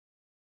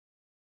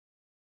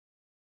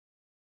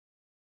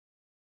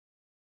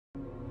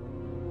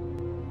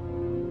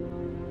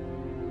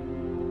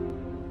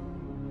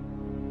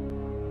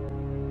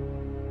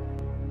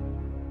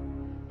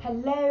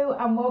Hello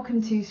and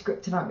welcome to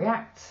Scriptonite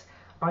Reacts.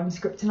 I'm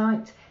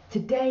Scriptonite.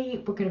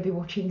 Today we're going to be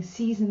watching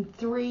season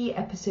 3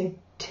 episode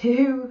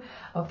 2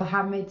 of The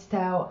Handmaid's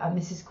Tale, and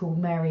this is called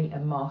Mary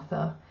and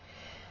Martha.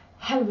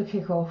 Hell of a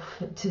kick-off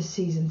to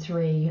season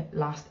 3.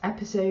 Last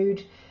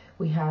episode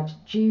we had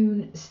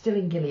June still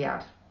in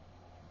Gilead.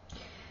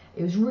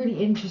 It was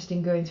really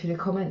interesting going through the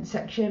comment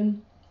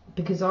section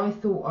because I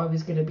thought I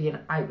was going to be an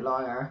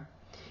outlier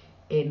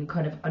in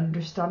kind of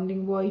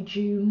understanding why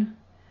June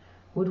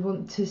would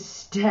want to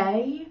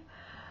stay,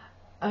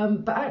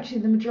 but actually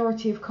the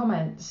majority of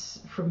comments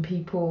from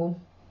people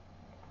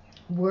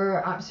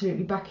were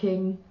absolutely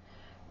backing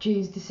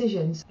June's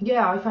decisions.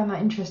 Yeah, I found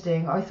that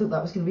interesting. I thought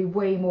that was going to be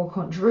way more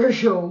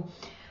controversial.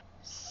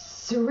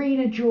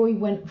 Serena Joy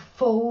went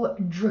full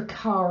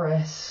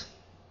Dracarys.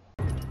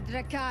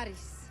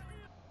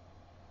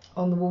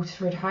 On the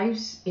Waterford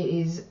house. It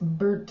is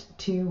burnt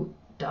to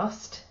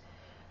dust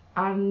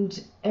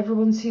and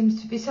everyone seems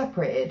to be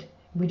separated.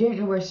 We don't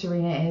know where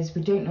Serena is,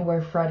 we don't know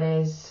where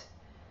Fred is.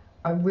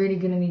 I'm really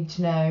going to need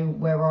to know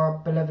where our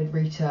beloved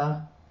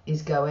Rita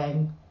is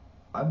going.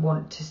 I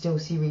want to still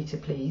see Rita,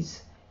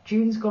 please.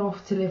 June's gone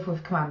off to live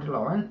with Commander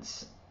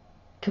Lawrence.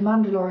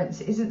 Commander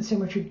Lawrence isn't so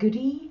much a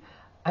goodie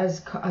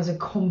as a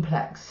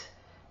complex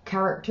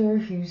character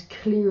who's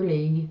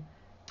clearly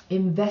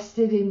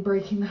invested in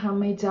breaking the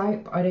handmaids out.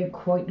 I don't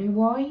quite know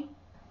why.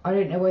 I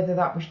don't know whether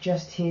that was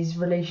just his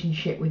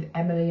relationship with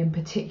Emily in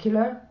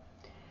particular,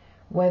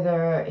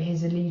 whether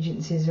his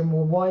allegiances are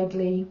more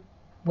widely,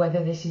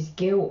 whether this is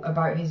guilt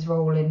about his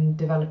role in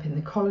developing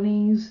the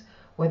colonies,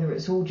 whether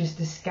it's all just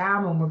a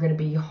scam and we're going to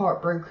be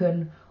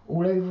heartbroken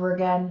all over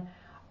again.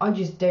 I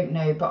just don't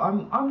know, but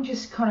I'm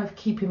just kind of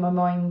keeping my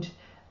mind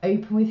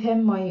open with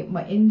him.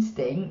 My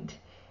instinct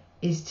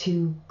is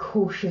to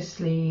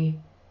cautiously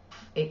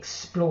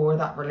explore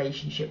that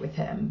relationship with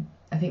him.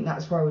 I think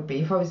that's where I would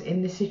be. If I was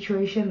in this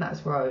situation,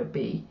 that's where I would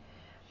be.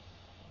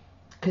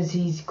 Because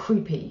he's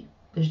creepy.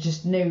 There's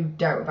just no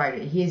doubt about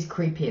it. He is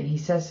creepy and he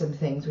says some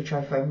things which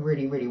I find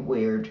really, really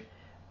weird.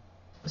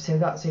 So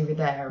that's over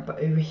there. But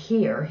over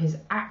here, his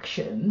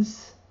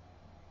actions,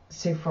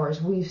 so far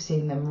as we've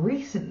seen them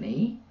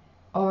recently,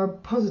 are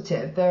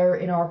positive. They're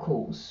in our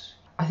cause.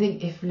 I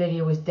think if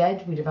Lydia was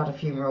dead, we'd have had a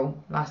funeral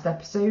last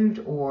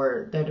episode,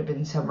 or there'd have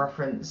been some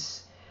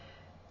reference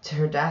to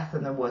her death,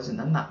 and there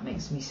wasn't, and that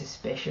makes me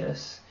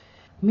suspicious.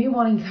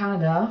 Meanwhile in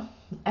Canada,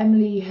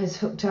 Emily has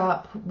hooked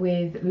up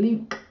with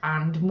Luke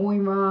and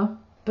Moira,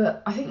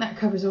 but I think that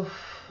covers off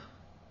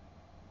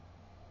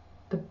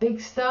the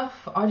big stuff.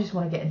 I just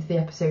want to get into the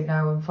episode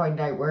now and find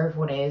out where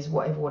everyone is,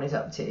 what everyone is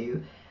up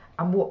to,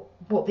 and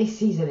what this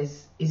season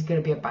is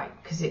going to be about,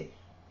 because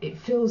it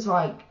feels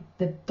like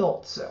the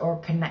dots are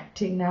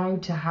connecting now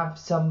to have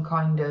some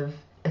kind of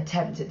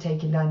attempt at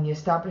taking down the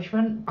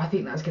establishment. I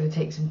think that's going to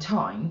take some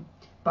time.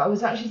 But I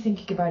was actually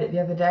thinking about it the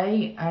other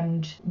day,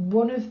 and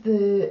one of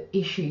the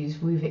issues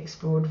we've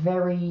explored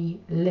very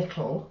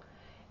little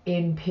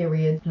in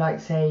periods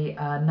like, say,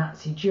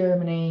 Nazi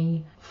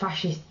Germany,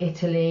 Fascist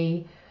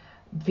Italy,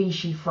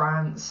 Vichy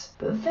France,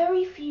 but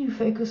very few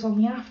focus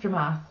on the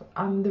aftermath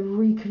and the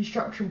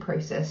reconstruction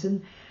process,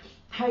 and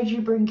how do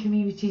you bring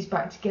communities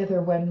back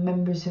together when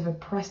members have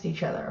oppressed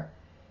each other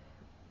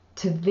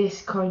to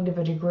this kind of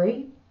a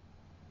degree.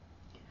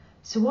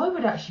 So I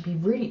would actually be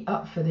really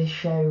up for this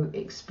show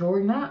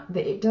exploring that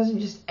it doesn't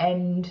just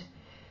end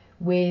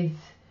with,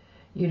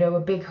 you know, a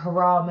big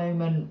hurrah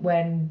moment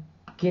when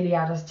Gilead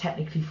has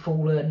technically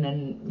fallen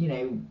and, you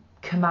know,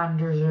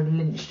 commanders are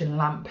lynched in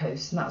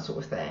lampposts and that sort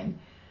of thing.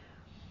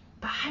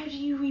 But how do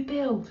you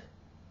rebuild?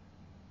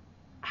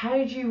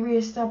 How do you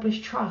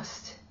re-establish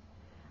trust?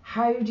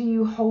 How do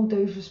you hold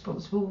those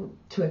responsible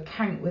to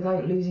account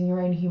without losing your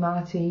own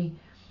humanity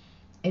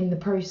in the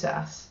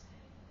process?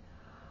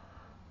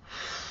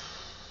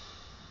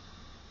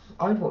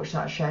 I'd watch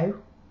that show.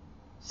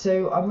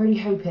 So I'm really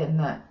hoping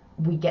that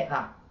we get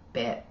that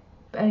bit.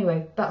 But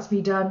anyway, that's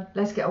me done.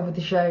 Let's get on with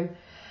the show.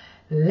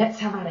 Let's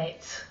have at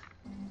it.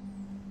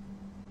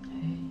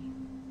 Hey,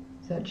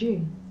 is that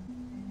June?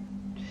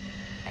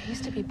 I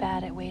used to be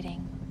bad at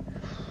waiting.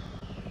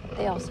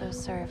 They also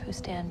serve who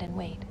stand and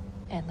wait,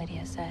 Aunt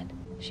Lydia said.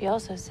 She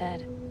also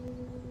said,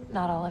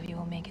 not all of you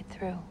will make it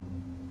through.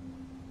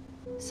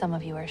 Some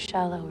of you are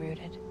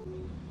shallow-rooted.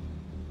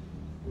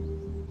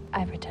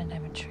 I pretend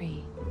I'm a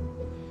tree.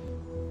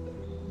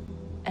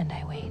 And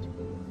I wait.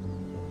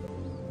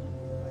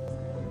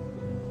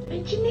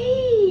 Hey,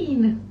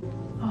 Janine!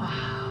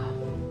 Oh,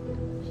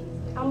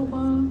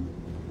 Alma.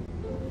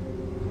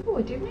 Oh,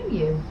 I do know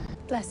you.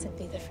 Blessed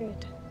be the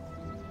fruit.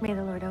 May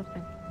the Lord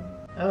open.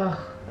 Ugh,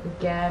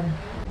 again.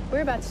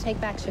 We're about to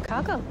take back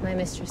Chicago, my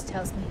mistress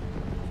tells me.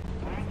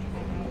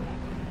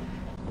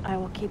 I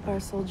will keep our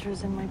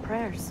soldiers in my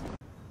prayers.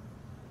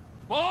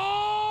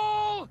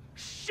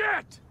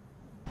 Bullshit!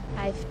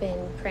 I've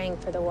been praying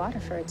for the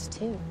Waterfords,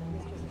 too.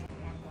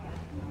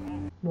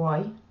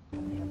 Why?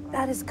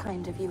 That is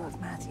kind of you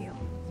of Matthew.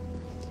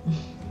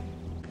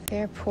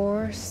 Their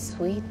poor,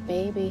 sweet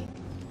baby.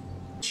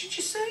 What did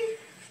you say?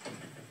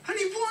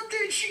 Honey, what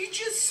did did she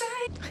just say?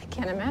 I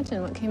can't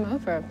imagine what came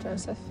over of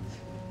Joseph.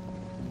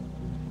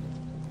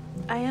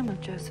 I am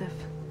of Joseph.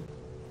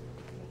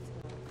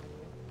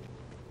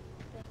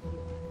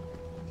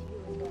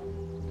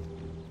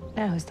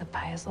 Now who's the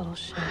pious little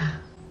shit?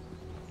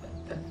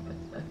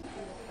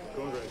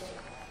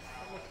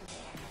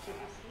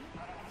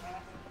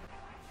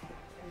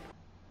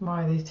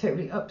 My, they've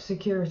totally upped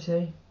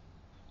security.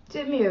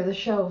 Dear me, are the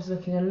shelves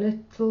looking a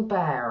little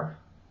bare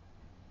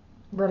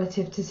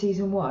relative to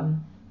season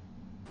 1?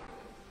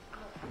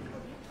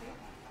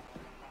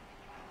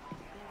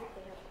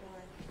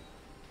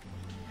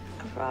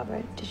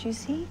 Robert, did you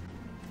see?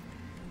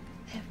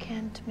 They have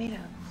canned tomatoes.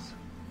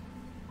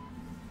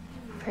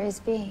 Praise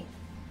be.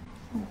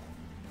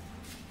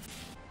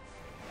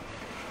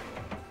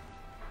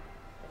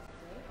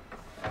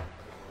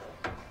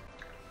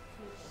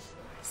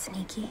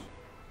 Sneaky.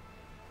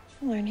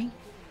 Learning.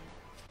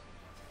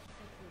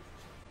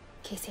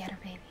 Casey had her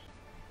baby.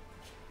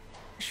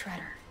 A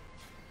shredder.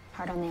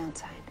 Hard on the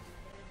outside.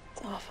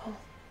 It's awful.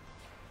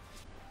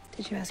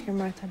 Did you ask your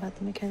Martha about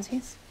the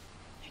Mackenzies?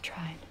 I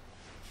tried.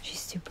 She's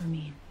super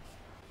mean.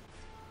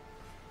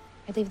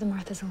 I'd leave the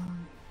Marthas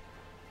alone.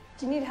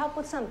 Do you need help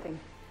with something?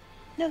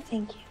 No,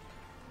 thank you.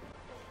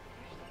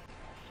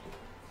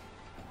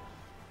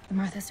 The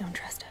Marthas don't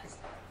trust us.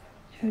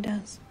 Who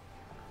does?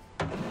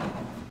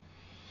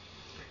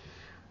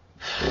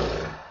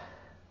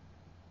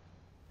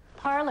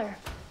 Parlor.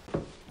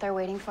 They're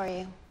waiting for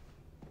you.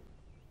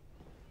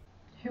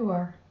 Who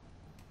are?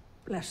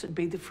 Blessed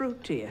be the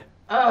fruit to you.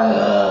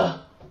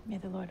 May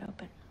the Lord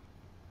open.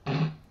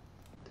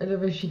 I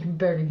love how she can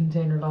barely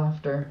contain her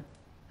laughter.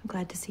 I'm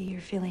glad to see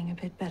you're feeling a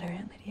bit better,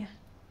 Aunt Lydia.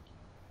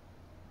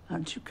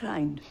 Aren't you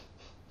kind?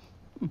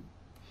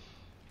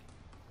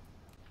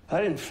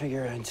 I didn't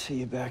figure I'd see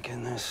you back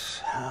in this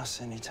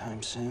house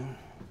anytime soon.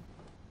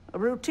 A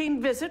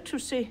routine visit to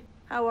see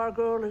how our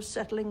girl is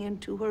settling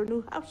into her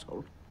new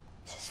household.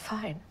 She's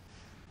fine.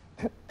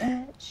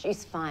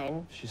 She's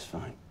fine. She's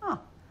fine.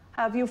 Ah,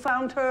 have you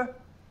found her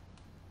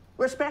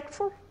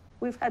respectful?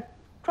 We've had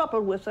trouble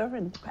with her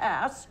in the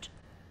past.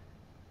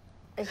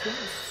 Yes.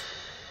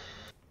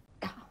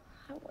 Oh,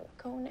 I want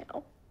to go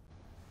now.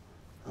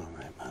 All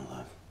right, my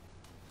love.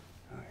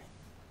 All right.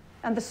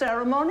 And the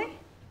ceremony?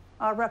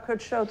 Our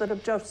records show that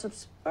of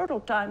Joseph's fertile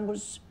time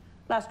was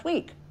last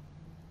week.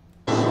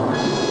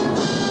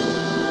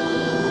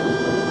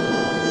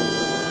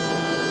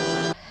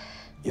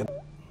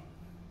 Yep.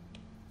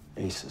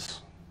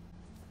 Aces.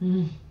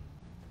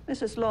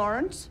 Mrs.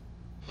 Lawrence?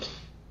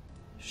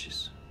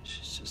 She's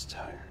just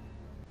tired.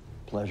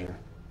 Pleasure.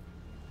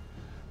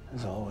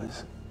 As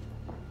always.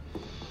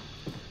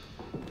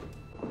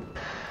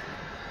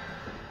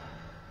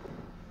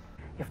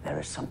 If there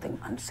is something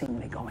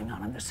unseemly going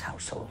on in this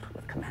household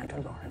with Commander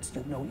Lawrence,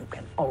 you know you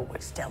can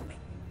always tell me.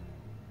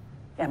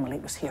 Emily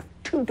was here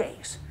 2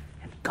 days,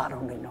 and God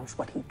only knows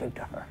what he did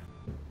to her.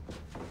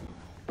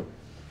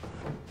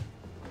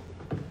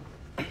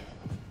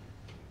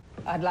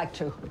 I'd like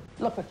to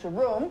look at your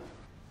room,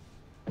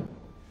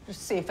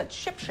 just see if it's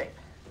shipshape.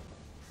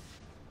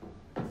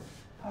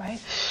 All right?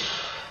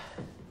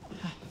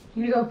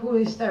 You gotta pull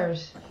these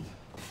stairs.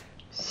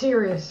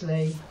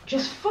 Seriously.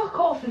 Just fuck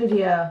off,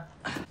 Lydia.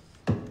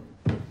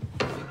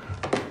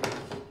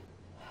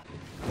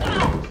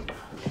 Are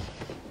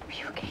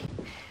you okay?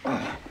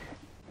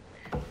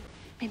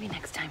 Maybe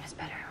next time is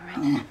better, all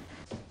right?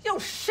 You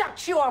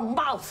shut your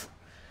mouth!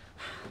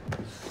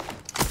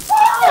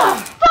 What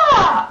the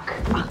fuck?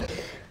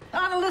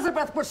 Aunt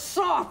Elizabeth was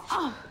soft.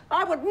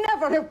 I would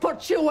never have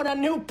put you in a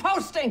new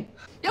posting.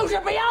 You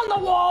should be on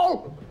the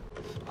wall.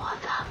 What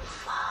the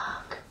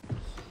fuck?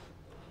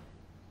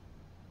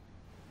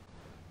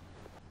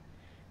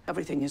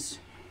 Everything is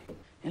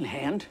in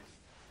hand,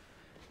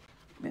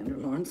 Commander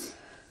Lawrence.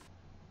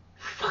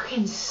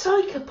 Fucking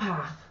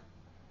psychopath.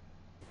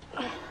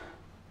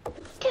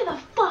 Get the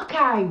fuck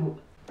out.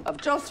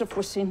 Of Joseph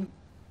was seen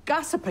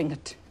gossiping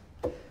at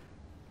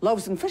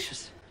Loaves and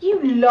Fishes.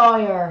 You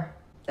liar.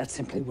 That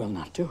simply will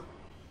not do.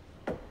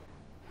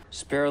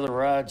 Spare the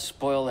rod,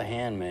 spoil the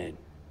handmaid.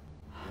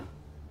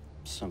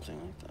 Something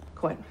like that.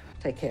 Quite.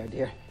 Take care,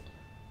 dear.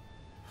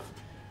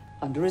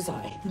 Under his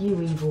eye.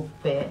 You evil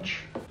bitch.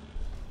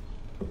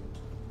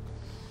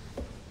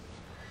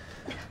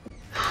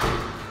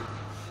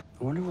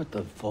 I wonder what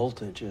the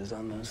voltage is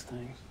on those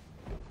things.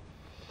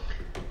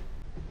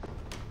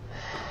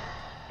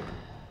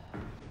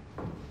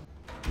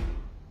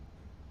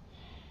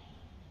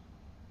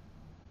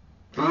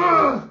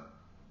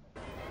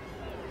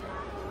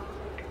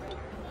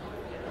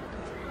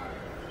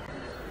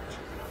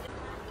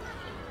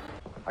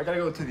 I gotta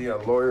go to the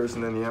lawyers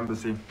and then the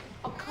embassy.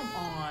 Oh, come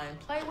on.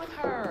 Play with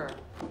her.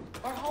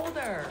 Or hold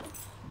her.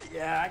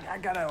 Yeah, I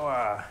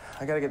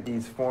gotta get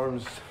these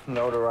forms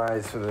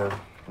notarized for the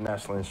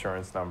national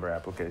insurance number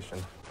application.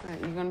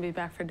 You gonna be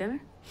back for dinner?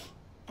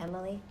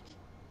 Emily?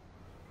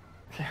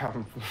 Yeah,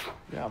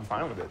 I'm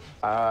fine with it.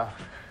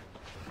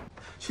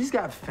 She's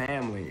got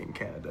family in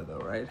Canada, though,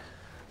 right?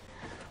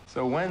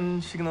 So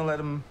when's she gonna let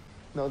him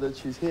know that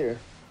she's here?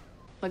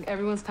 Like,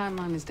 everyone's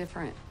timeline is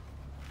different.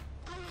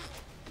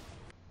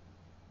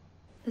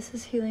 This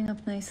is healing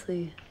up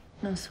nicely.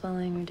 No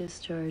swelling or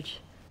discharge.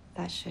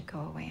 That should go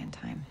away in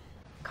time.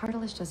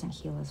 Cartilage doesn't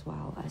heal as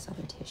well as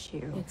other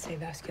tissue. It's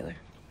avascular.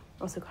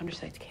 Also,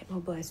 chondrocytes can't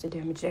mobilize to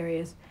damaged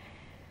areas.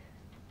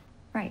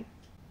 Right.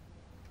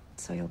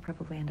 So you'll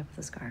probably end up with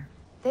a scar.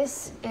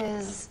 This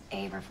is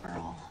a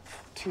referral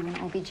to an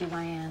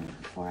OBGYN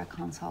for a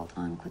consult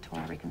on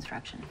clitoral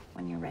reconstruction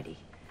when you're ready.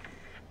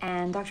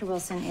 And Dr.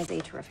 Wilson is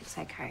a terrific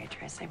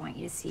psychiatrist. I want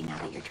you to see now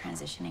that you're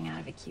transitioning out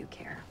of acute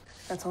care.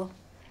 That's all?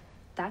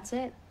 That's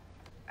it.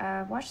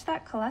 Watch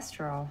that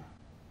cholesterol.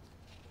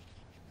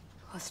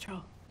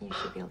 Cholesterol. You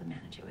should be able to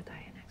manage it with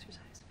diet and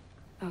exercise.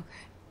 Okay.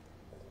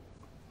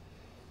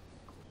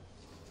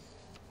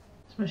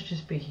 This must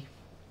just be...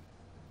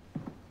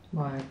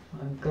 Right,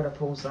 I'm gonna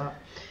pause that.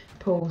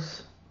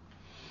 Pause.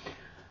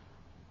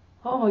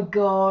 Oh my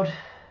god.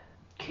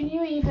 Can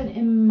you even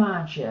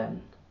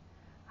imagine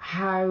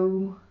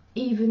how,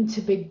 even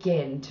to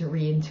begin to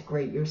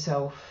reintegrate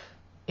yourself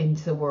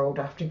into the world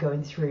after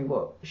going through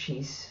what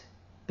she's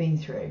been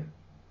through?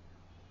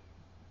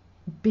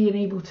 Being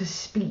able to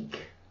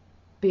speak,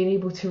 being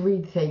able to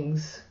read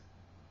things,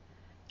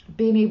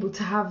 being able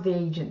to have the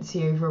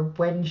agency over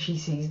when she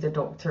sees the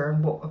doctor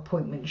and what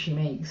appointment she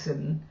makes,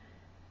 and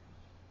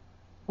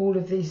all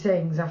of these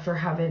things after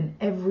having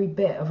every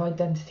bit of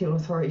identity and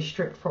authority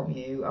stripped from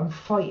you and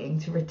fighting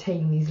to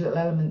retain these little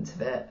elements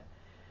of it.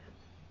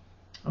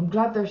 I'm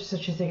glad there's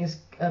such a thing as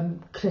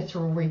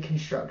clitoral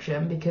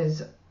reconstruction,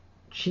 because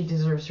she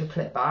deserves her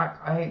clit back.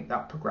 I hope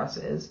that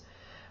progresses.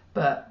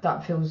 But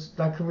that feels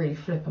like a really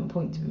flippant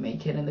point to be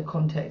making in the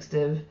context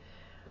of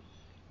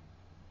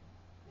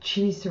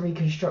she needs to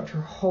reconstruct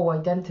her whole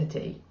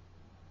identity.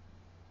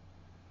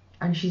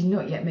 And she's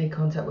not yet made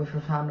contact with her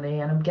family,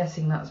 and I'm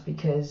guessing that's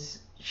because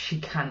she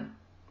can't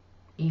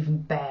even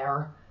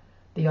bear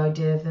the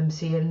idea of them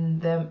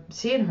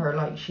seeing her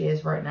like she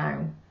is right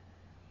now.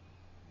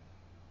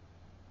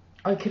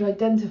 I could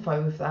identify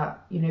with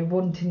that, you know,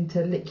 wanting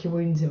to lick your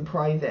wounds in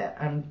private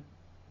and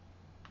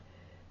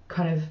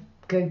kind of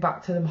go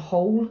back to them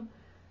whole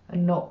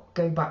and not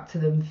go back to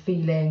them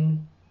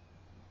feeling,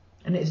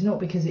 and it's not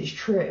because it's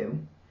true,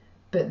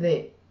 but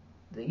that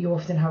you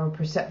often have a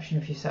perception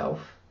of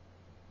yourself,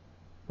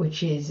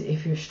 which is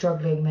if you're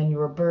struggling then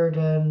you're a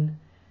burden,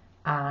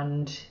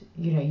 and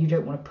you know, you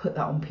don't want to put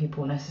that on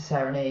people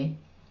necessarily.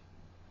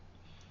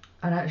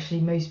 And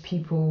actually most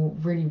people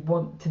really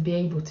want to be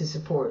able to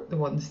support the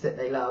ones that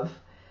they love,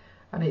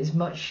 and it's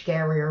much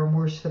scarier and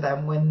worse for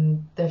them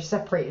when they're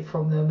separated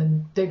from them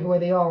and don't know where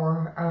they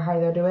are or how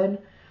they're doing.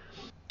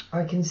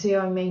 I can see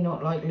I may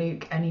not like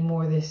Luke any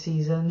more this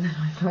season than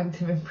I've liked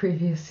him in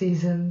previous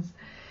seasons.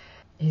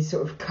 His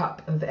sort of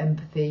cup of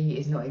empathy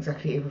is not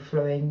exactly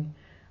overflowing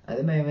at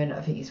the moment.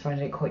 I think he's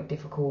finding it quite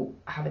difficult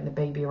having the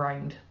baby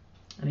around,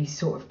 and he's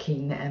sort of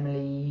keen that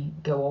Emily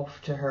go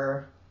off to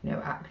her, you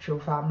know, actual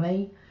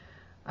family.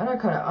 And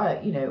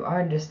I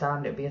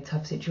understand it'd be a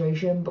tough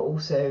situation, but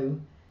also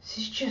this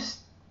is just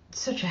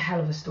such a hell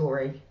of a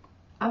story.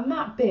 And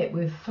that bit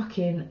with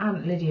fucking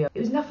Aunt Lydia, it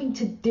was nothing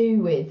to do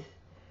with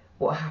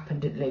what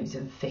happened at Loaves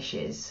and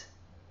Fishes.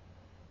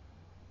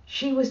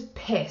 She was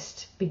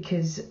pissed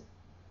because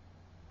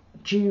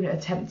June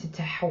attempted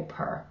to help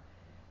her,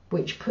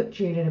 which put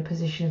June in a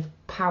position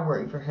of power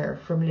over her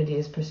from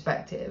Lydia's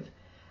perspective.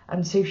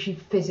 And so she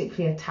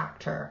physically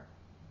attacked her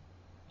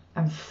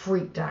and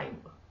freaked out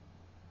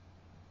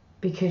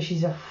because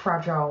she's a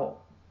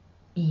fragile,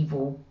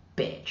 evil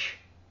bitch.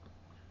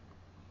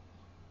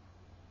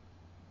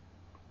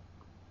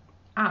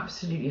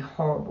 Absolutely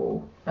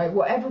horrible. Like,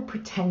 whatever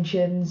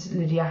pretensions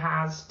Lydia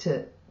has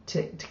to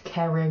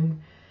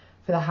caring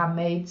for the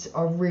handmaids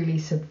are really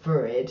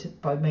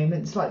subverted by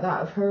moments like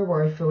that of her,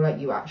 where I feel like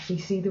you actually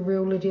see the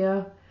real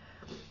Lydia,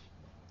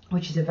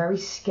 which is a very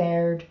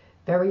scared,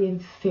 very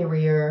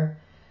inferior,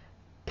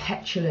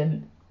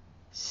 petulant,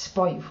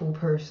 spiteful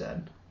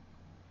person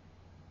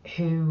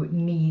who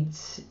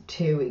needs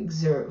to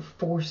exert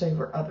force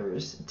over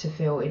others to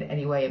feel in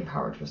any way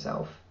empowered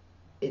herself.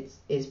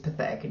 It's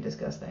pathetic and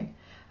disgusting,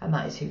 and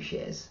that is who she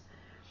is.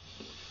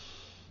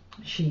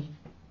 She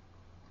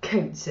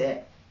coats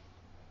it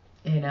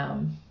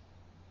in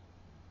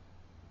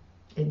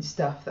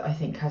stuff that I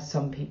think has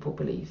some people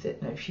believe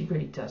that no, she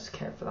really does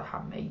care for the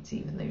handmaids,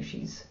 even though no,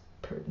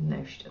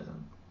 she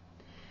doesn't.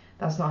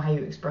 That's not how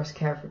you express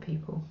care for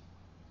people.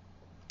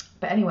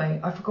 But anyway,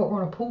 I forgot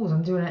we're on a pause.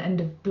 I'm doing an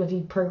end of bloody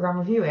programme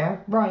review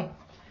here. Right.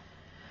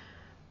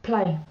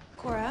 Play.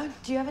 Cora,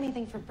 do you have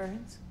anything for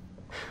Burns?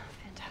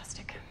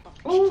 Fantastic.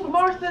 Oh,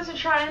 Martha's a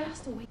trying.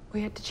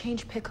 We had to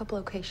change pickup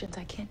locations.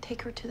 I can't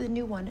take her to the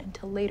new one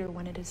until later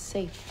when it is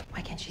safe.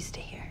 Why can't she stay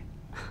here?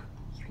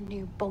 You're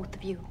new, both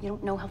of you. You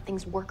don't know how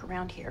things work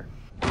around here.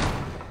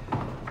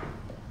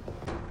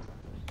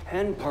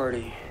 Hen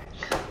party.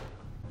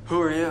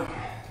 Who are you?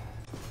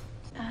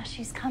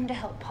 She's come to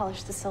help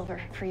polish the silver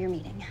for your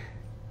meeting.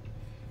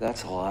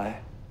 That's a lie.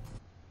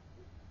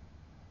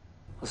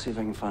 I'll see if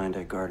I can find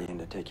a guardian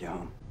to take you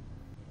home.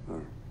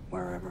 Or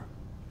wherever.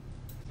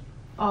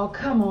 Oh,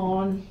 come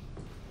on.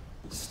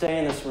 Stay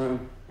in this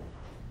room.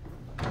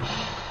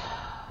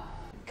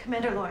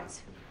 Commander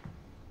Lawrence.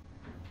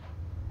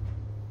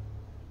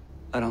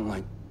 I don't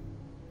like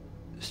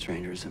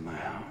strangers in my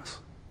house.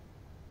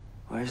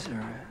 Why is there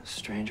a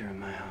stranger in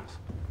my house?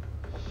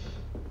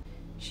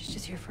 She's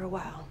just here for a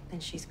while,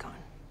 then she's gone.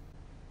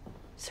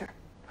 Sir.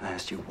 I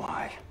asked you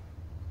why.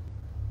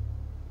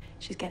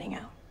 She's getting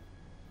out.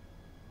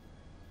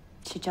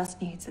 She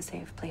just needs a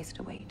safe place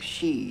to wait.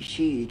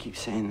 She keeps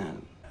saying that.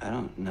 I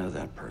don't know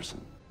that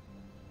person.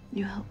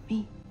 You help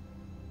me.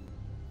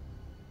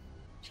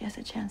 She has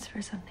a chance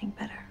for something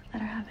better.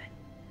 Let her have it.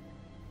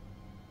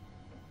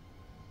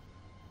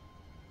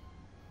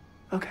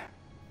 Okay.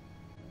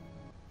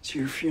 It's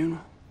your funeral.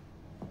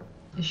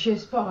 Is she a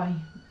spy?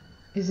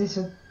 Is this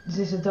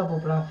a double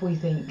bluff? We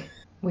think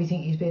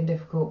he's been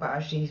difficult, but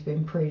actually he's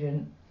been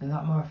prudent, and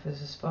that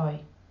Martha's a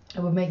spy.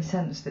 It would make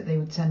sense that they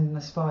would send in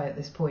a spy at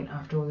this point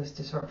after all this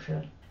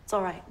disruption. It's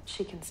all right.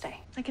 She can stay.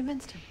 I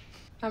convinced him.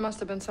 That must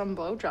have been some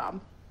blowjob.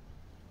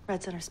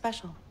 Red Center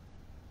special.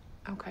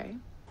 Okay.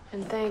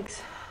 And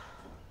thanks.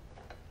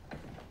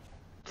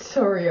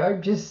 Sorry,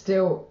 I'm just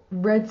still...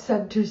 Red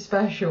Center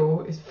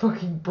Special is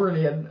fucking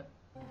brilliant.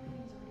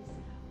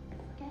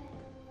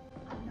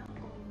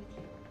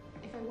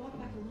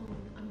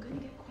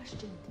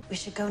 We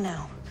should go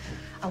now.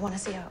 I want to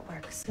see how it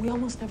works. We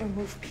almost never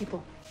move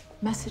people.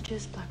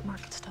 Messages, black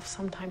market stuff,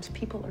 sometimes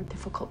people are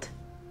difficult,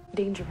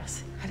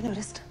 dangerous. I've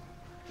noticed.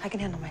 I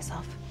can handle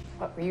myself.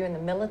 What, were you in the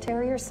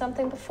military or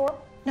something before?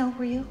 No,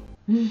 were you?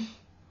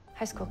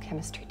 High school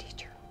chemistry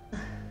teacher.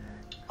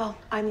 Well,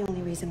 I'm the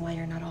only reason why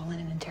you're not all in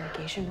an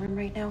interrogation room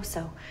right now,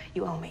 so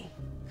you owe me.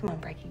 Come on,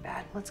 Breaking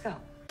Bad, let's go.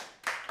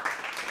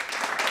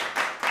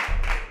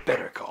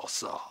 Better call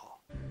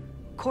Saul.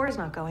 Cora's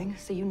not going,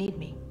 so you need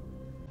me.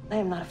 I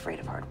am not afraid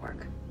of hard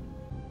work.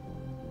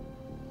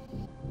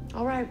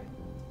 All right.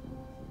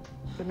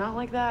 But not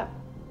like that.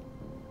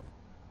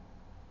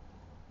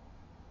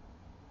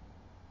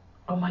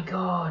 Oh my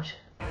god.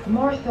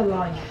 Martha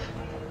life.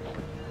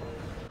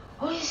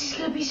 Oh, this is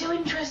gonna be so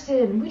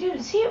interesting. We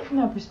don't see it from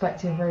her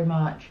perspective very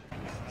much.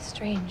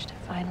 Strange to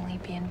finally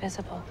be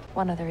invisible.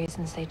 One of the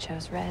reasons they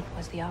chose red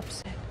was the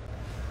opposite.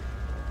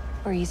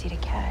 We're easy to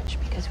catch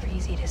because we're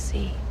easy to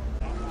see.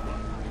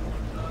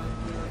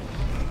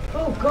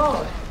 Oh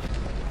god.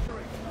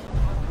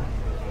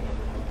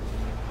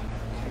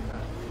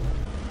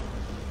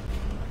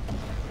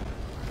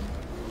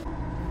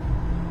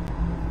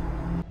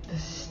 The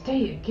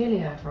state of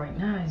Gilead right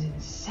now is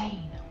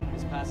insane.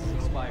 This pass is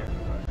expired.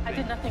 I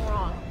did nothing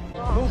wrong.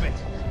 Move it.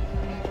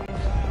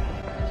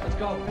 Let's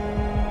go.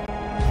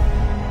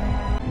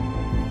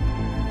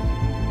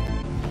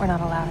 We're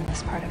not allowed in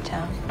this part of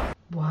town.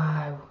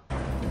 Wow.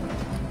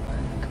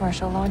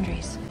 Commercial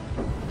laundries.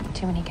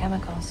 Too many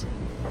chemicals.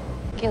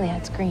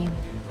 Gilead's green,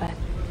 but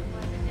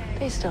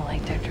they still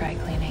like their dry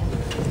cleaning.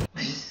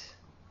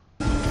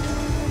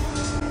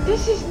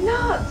 This is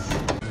nuts!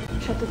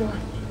 Shut the door.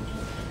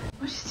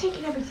 We're just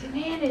taking everything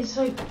in. It's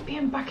like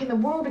being back in the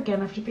world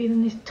again after being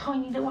in this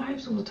tiny little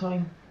house all the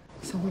time.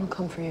 Someone will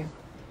come for you.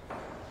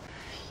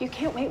 You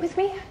can't wait with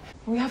me?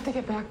 We have to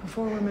get back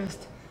before we're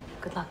missed.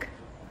 Good luck.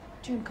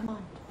 June, come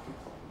on.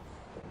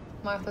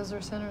 Marthas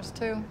are sinners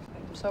too,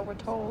 so we're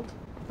told.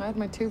 I had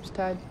my tubes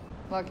tied.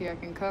 Lucky I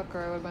can cook,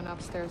 or I would have been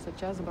upstairs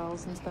at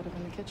Jezebel's instead of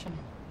in the kitchen.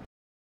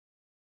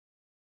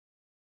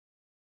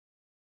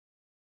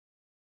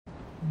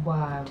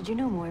 Wow. Did you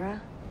know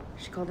Moira?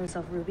 She called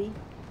herself Ruby.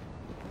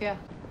 Yeah.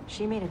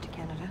 She made it to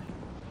Canada.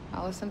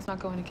 Allison's not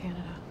going to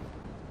Canada.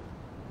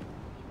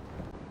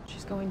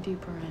 She's going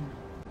deeper in.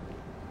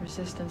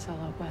 Resistance cell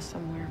out west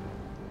somewhere.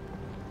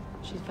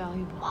 She's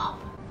valuable. Whoa.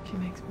 She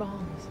makes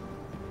bombs.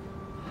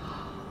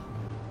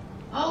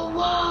 Oh,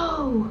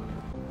 whoa!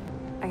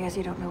 I guess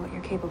you don't know what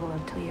you're capable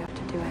of till you have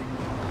to do it.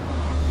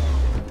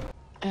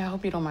 I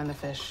hope you don't mind the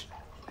fish.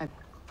 I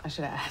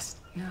should have asked.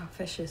 No,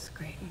 fish is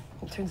great.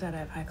 It turns out I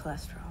have high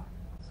cholesterol.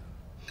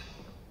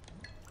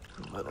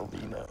 Little do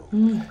you know.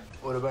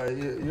 What about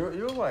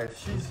your wife?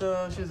 She's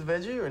a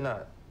veggie or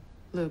not?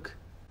 Luke.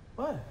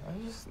 What?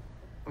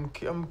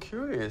 I'm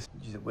curious.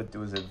 What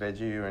was it,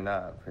 veggie or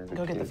not? For the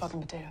Go get the kids?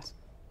 fucking potatoes.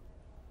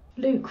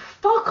 Luke,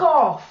 fuck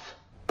off!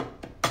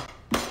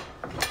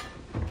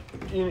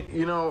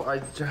 You know,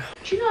 Do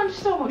you not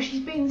understand what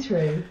she's been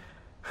through?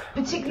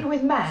 Particularly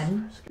with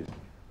men? Excuse me.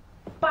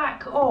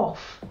 Back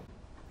off.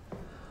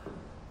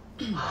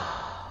 I'm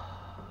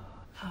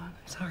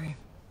sorry.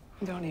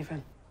 Don't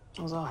even.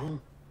 It was all him.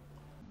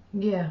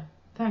 Yeah,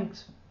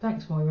 thanks.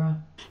 Thanks,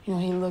 Moira. You know,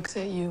 he looks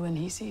at you and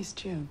he sees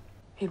June.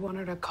 He'd want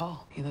her to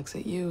call. He looks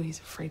at you, he's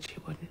afraid she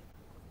wouldn't.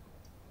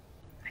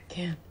 I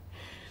can't.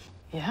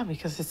 Yeah,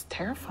 because it's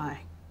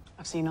terrifying.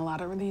 I've seen a lot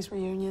of these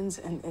reunions,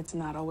 and it's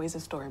not always a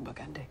storybook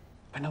ending.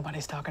 But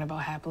nobody's talking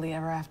about happily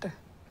ever after.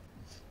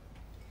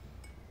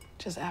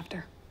 Just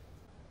after.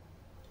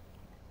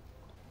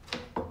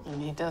 And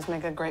he does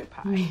make a great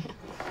pie.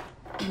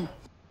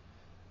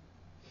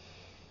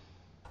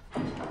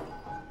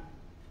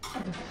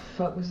 What the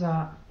fuck was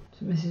that?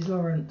 It's Mrs.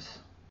 Lawrence.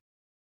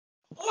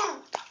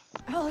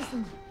 Oh,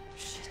 Allison.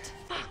 Shit.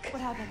 Fuck. What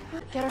happened?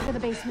 Get her to the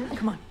basement.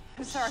 Come on.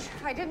 I'm sorry.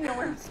 I didn't know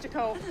where else to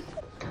go.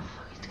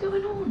 What's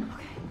going on?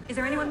 Okay. Is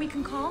there anyone we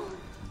can call?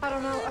 I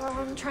don't know.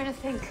 I'm trying to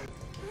think.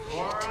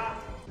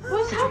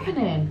 What's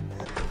happening?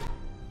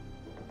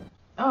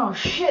 Oh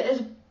shit,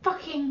 there's a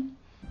fucking...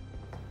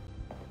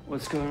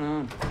 What's going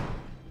on?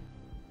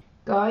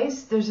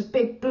 Guys, there's a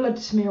big blood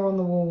smear on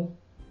the wall.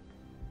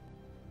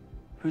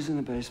 Who's in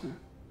the basement?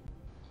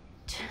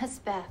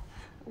 Just Beth.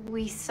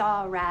 We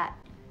saw a rat.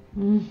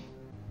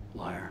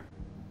 Liar.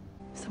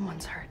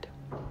 Someone's hurt.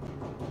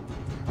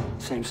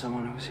 Same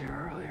someone who was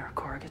here earlier.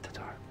 Cora, get the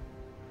door.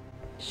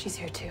 She's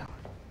here too.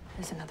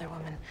 There's another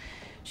woman.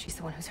 She's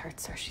the one who's hurt,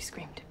 sir. She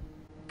screamed.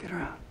 Get her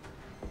out.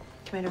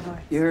 Commander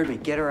Lawrence. You heard me.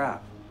 Get her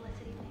out.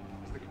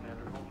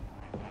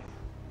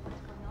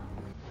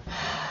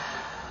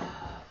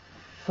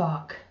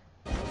 Fuck.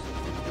 We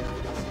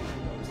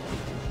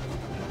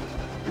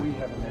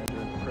have a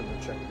manager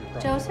prisoner check your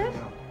property. Joseph?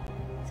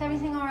 Is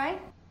everything all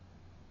right?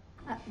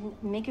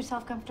 Make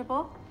yourself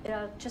comfortable.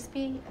 It'll just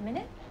be a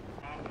minute.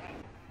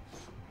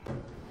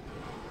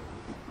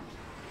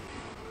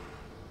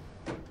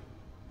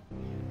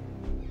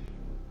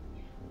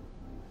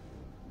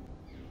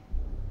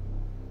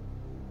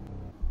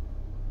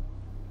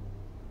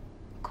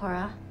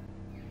 Cora,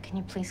 can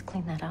you please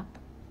clean that up?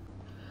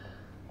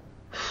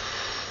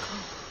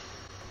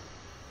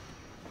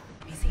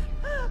 Easy.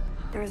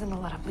 There isn't a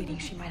lot of bleeding.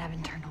 She might have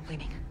internal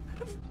bleeding.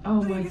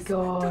 Oh my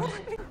god.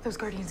 Those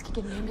guardians can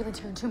get an ambulance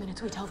here in 2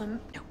 minutes. We tell them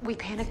we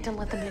panicked and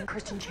let them in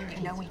Christian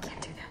charity. No, we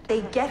can't do that.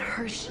 They get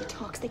her. She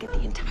talks. They get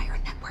the entire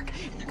network,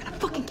 and they're gonna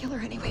fucking kill her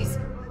anyways.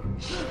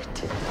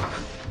 Shit.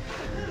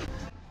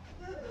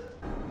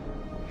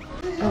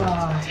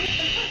 Oh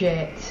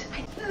shit.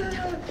 Shut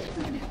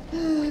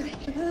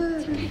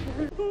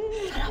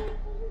up.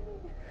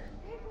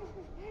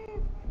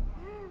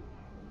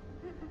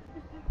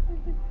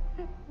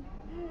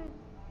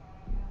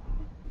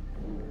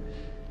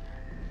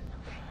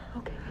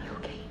 Okay, are you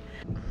okay?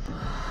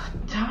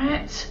 Damn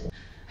it.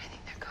 I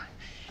think they're gone.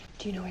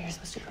 Do you know where you're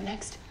supposed to go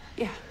next?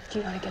 Yeah. Do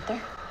you know how to get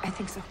there? I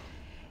think so.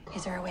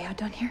 Is there a way out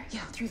down here?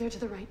 Yeah, through there to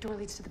the right. Door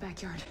leads to the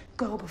backyard.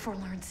 Go before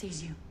Lawrence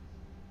sees you.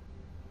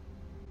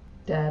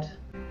 Dead.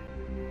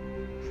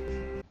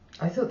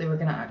 I thought they were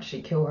gonna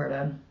actually kill her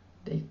then.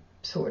 They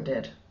sort of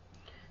did.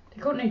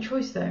 They got no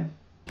choice though.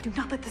 Do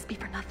not let this be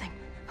for nothing.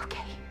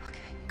 Okay.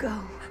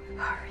 Go.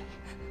 Hurry.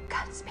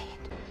 Godspeed.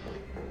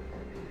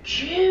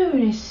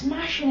 June is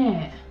smashing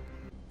it.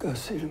 Go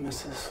see to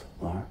Mrs.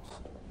 Lawrence.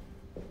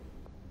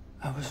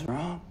 I was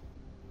wrong.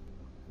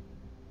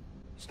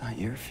 It's not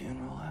your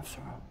funeral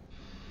after all.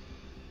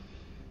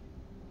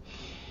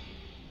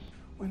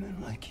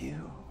 Women like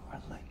you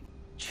are like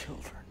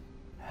children.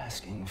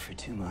 Asking for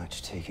too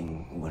much,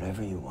 taking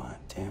whatever you want.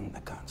 Damn the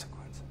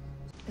consequences.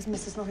 Is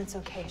Mrs. Lawrence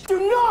okay? Do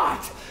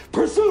not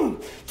presume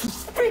to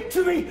speak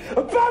to me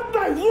about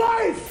my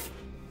life!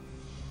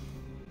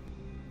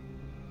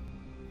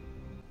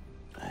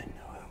 I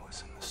knew it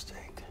was a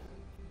mistake.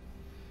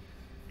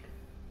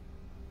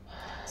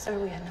 Sir,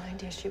 we had no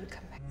idea she would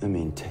come back. I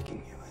mean,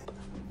 taking you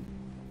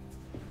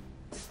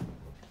in.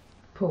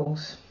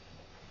 Pause.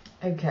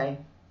 Okay.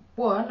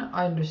 One,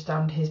 I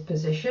understand his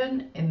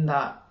position in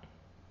that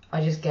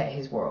I just get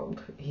his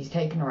world. He's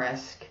taken a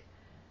risk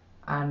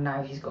and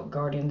now he's got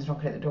guardians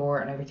knocking at the door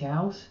and everything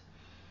else.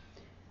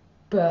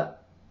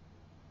 But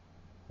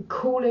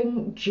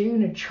calling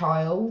June a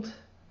child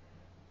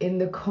in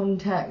the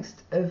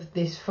context of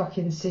this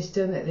fucking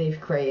system that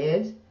they've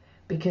created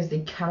because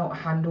they cannot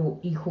handle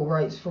equal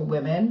rights for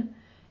women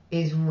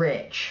is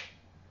rich.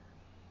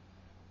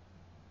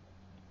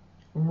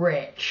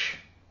 Rich.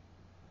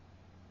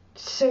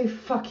 So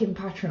fucking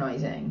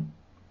patronising.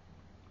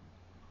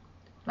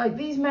 Like,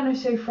 these men are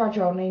so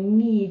fragile and they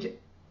need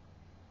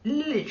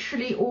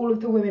literally all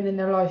of the women in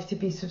their life to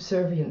be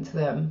subservient to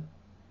them.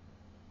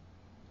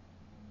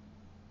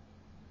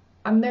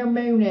 And they're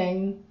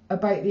moaning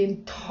about the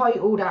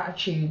entitled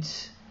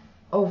attitudes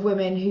of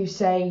women who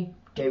say,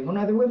 don't want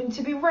other women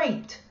to be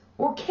raped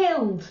or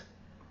killed.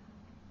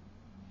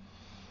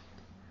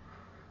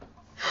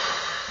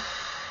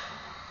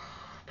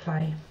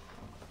 Play.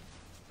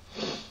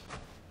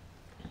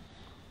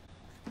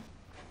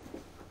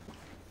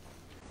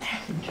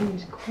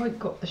 June's quite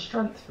got the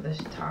strength for this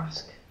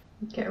task.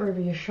 Get her over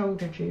your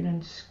shoulder, June,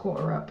 and squat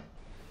her up.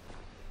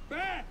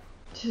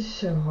 This is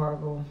so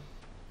horrible.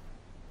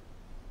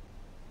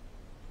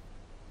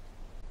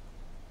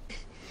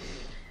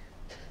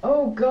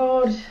 Oh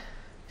god.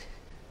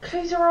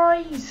 Close her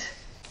eyes.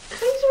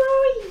 Close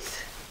her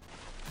eyes.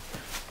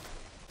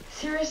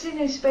 Seriously,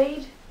 no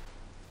spade?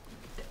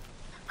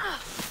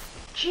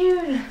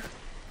 June,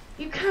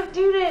 you can't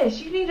do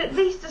this. You need at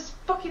least a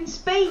fucking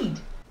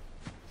spade.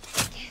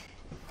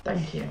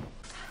 Thank you.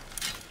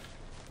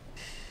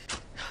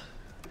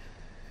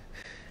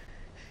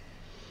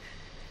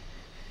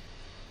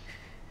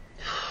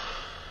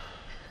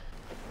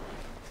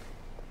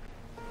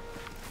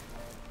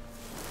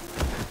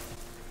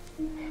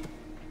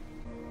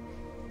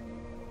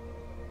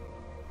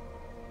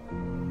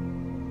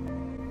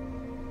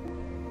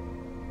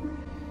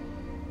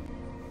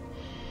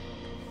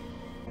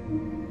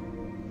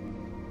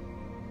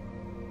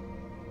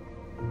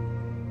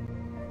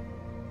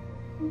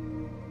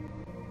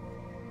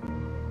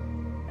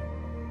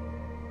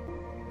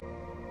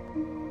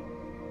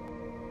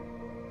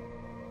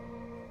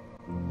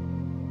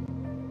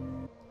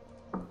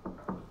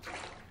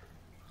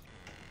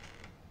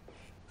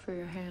 for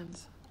your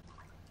hands.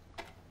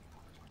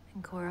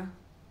 And Cora?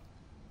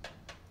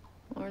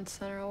 Lawrence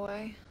sent her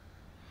away.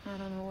 I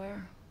don't know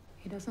where.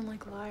 He doesn't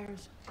like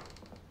liars.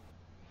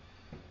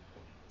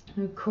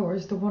 Of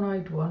course, the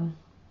one-eyed one.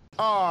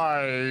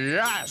 Oh,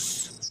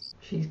 yes!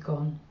 She's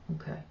gone.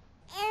 Okay.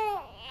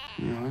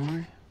 You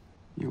hungry?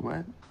 You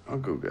wet? I'll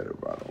go get a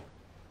bottle.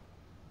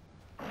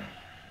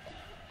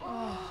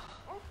 Oh.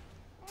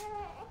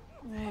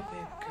 Hey,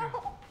 baby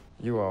girl.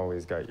 You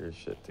always got your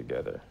shit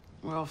together.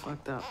 We're all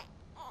fucked up,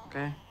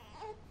 okay?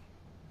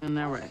 Isn't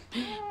that right?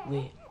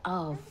 We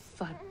all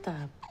fucked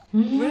up.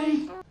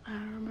 Right? I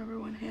don't remember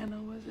when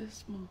Hannah was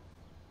this small.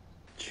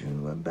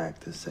 June went back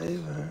to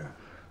save her.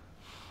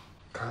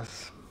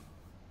 'Cause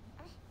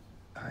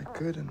I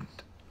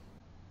couldn't.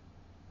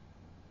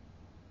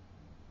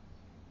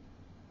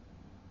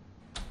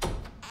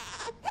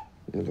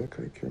 You look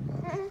like your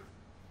mom.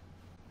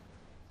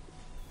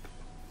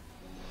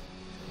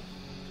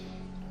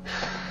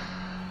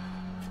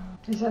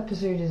 This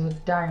episode is a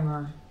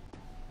downer.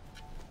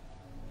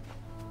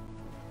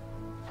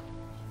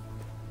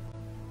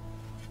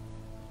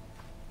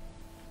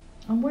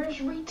 And where's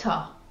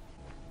Rita?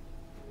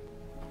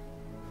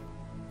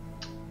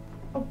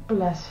 Oh,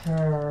 bless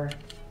her.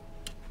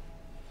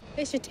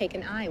 They should take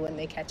an eye when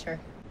they catch her.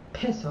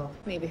 Piss off.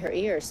 Maybe her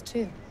ears,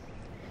 too.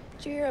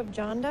 Did you hear if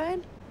John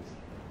died?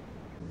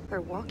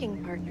 Her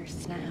walking partner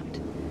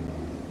snapped.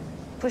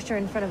 Pushed her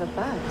in front of a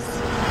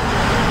bus.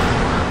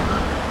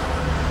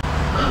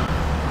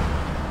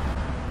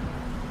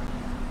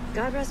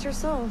 God rest her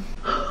soul.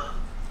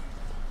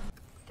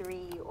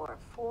 3 or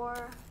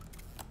 4.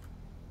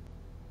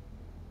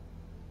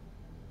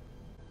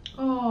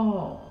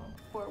 Oh.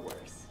 Or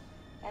worse.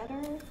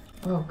 Better?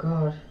 Oh,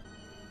 God.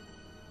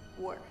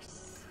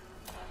 Worse.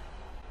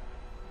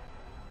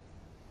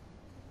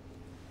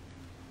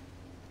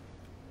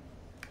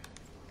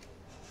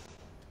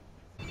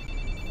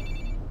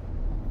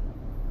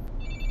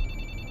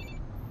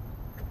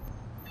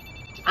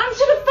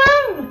 Answer the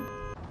phone!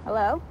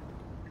 Hello?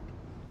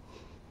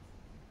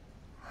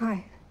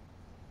 Hi.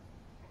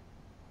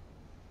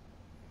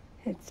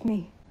 It's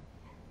me.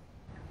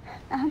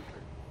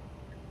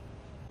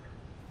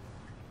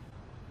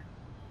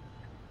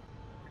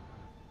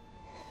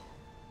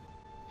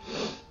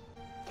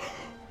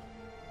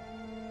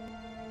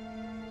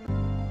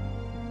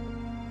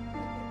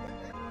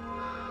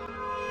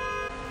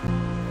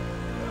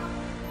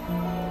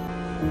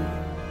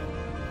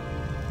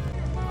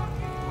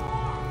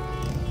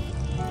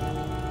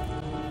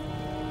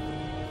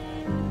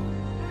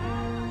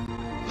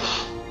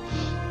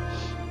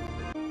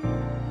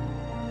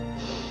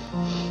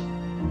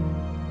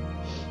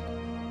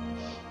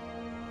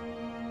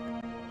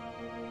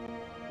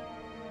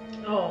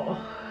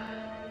 Oh.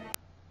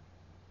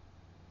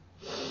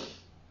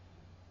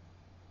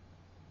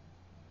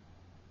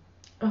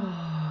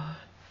 Oh.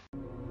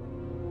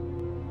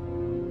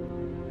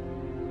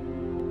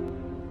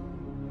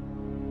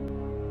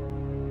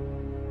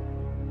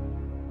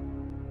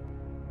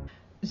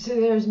 So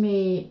there's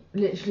me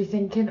literally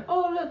thinking,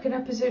 oh look, an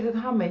episode of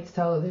The Handmaid's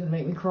Tale that didn't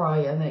make me cry,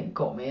 and then it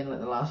got me in like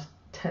the last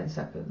 10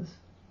 seconds.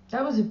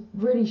 That was a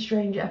really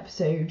strange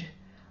episode.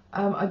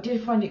 I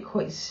did find it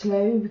quite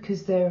slow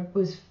because there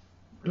was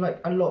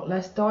like a lot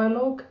less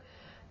dialogue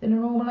than a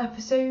normal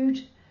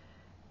episode,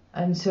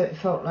 and so it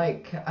felt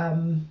like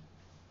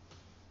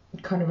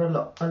kind of a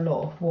lot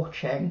of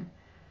watching.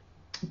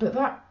 But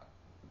that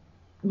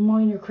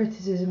minor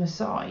criticism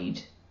aside,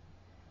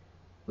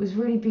 it was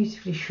really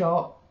beautifully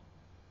shot.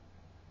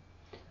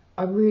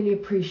 I really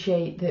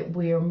appreciate that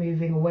we are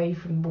moving away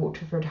from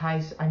Waterford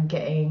House and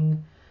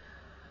getting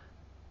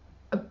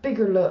a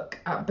bigger look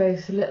at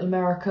both Little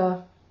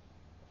America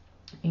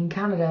in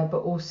Canada, but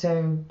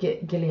also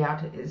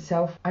Gilead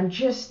itself, and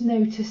just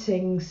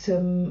noticing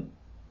some,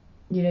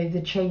 you know,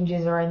 the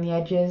changes around the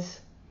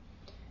edges.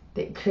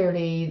 That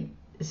clearly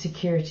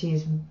security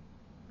has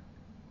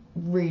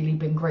really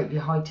been greatly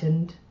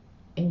heightened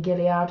in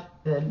Gilead.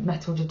 The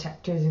metal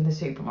detectors in the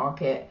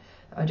supermarket,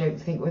 I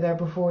don't think were there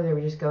before. They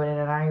were just going in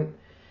and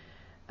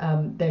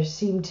out. There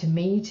seemed to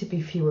me to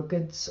be fewer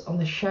goods on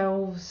the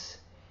shelves,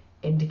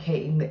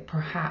 indicating that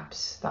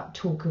perhaps that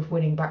talk of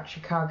winning back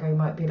Chicago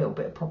might be a little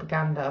bit of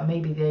propaganda.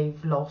 Maybe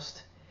they've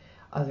lost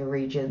other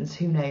regions,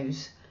 who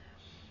knows.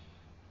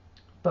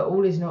 But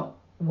all is not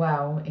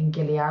well in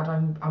Gilead.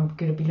 I'm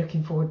going to be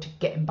looking forward to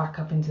getting back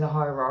up into the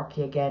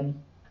hierarchy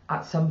again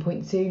at some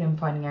point soon and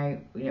finding out,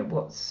 you know,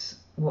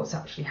 what's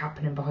actually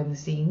happening behind the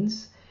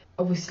scenes.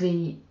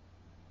 Obviously,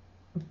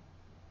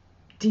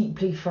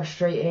 deeply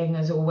frustrating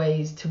as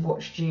always to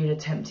watch June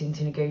attempting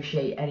to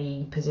negotiate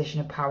any position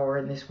of power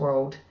in this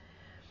world,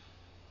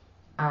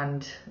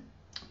 and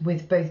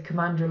with both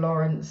Commander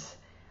Lawrence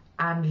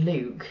and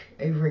Luke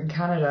over in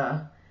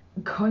Canada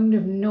kind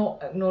of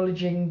not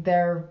acknowledging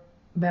their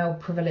male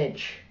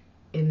privilege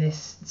in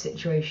this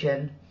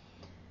situation.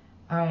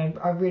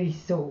 I really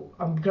thought,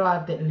 I'm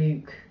glad that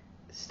Luke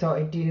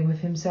started dealing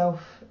with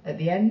himself at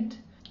the end.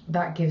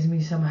 That gives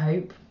me some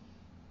hope.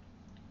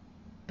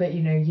 But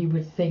you know, you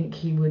would think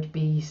he would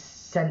be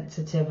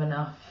sensitive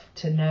enough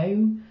to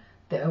know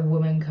that a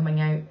woman coming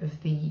out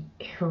of the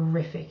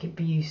horrific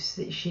abuse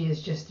that she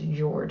has just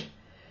endured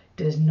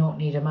does not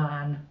need a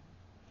man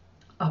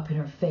up in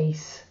her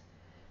face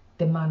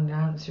demanding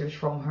answers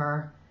from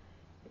her.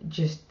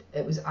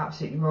 It was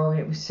absolutely wrong.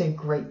 It was so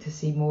great to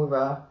see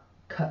Moira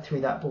cut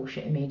through that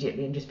bullshit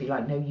immediately and just be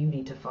like, no, you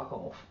need to fuck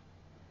off.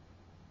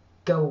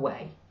 Go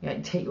away.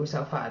 Take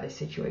yourself out of this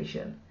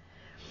situation.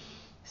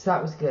 So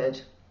that was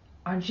good.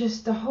 And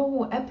just the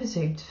whole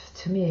episode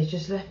to me has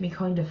just left me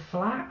kind of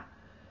flat.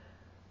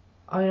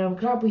 I mean, I'm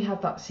glad we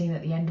had that scene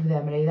at the end with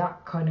Emily.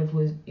 That kind of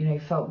was,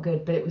 felt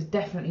good. But it was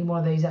definitely one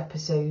of those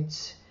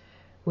episodes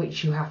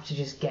which you have to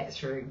just get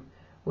through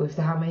with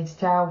The Handmaid's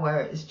Tale,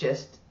 where it's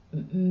just,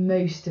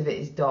 most of it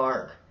is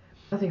dark.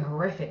 Nothing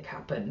horrific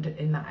happened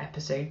in that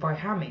episode by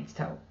Handmaid's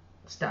Tale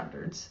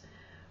standards.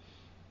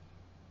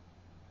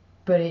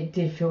 But it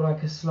did feel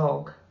like a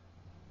slog.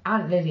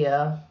 Aunt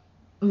Lydia,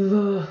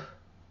 ugh.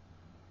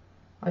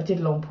 I did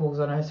long pause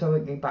on her, so I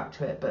won't go back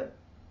to it, but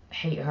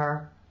hate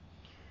her.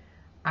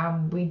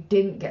 And we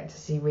didn't get to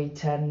see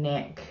Rita,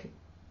 Nick,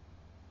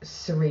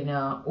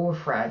 Serena or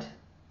Fred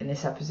in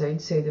this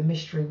episode, so the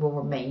mystery will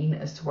remain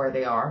as to where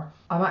they are.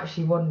 I'm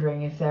actually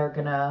wondering if they're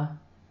gonna,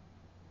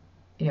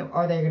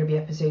 are there gonna be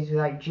episodes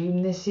without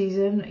June this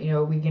season?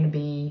 Are we gonna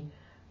be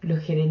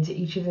looking into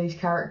each of those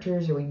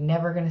characters? Are we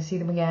never gonna see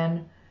them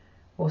again?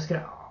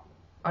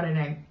 I don't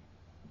know,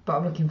 but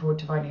I'm looking forward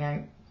to finding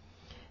out.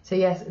 So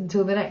yes,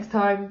 until the next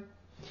time,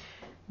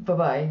 bye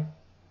bye.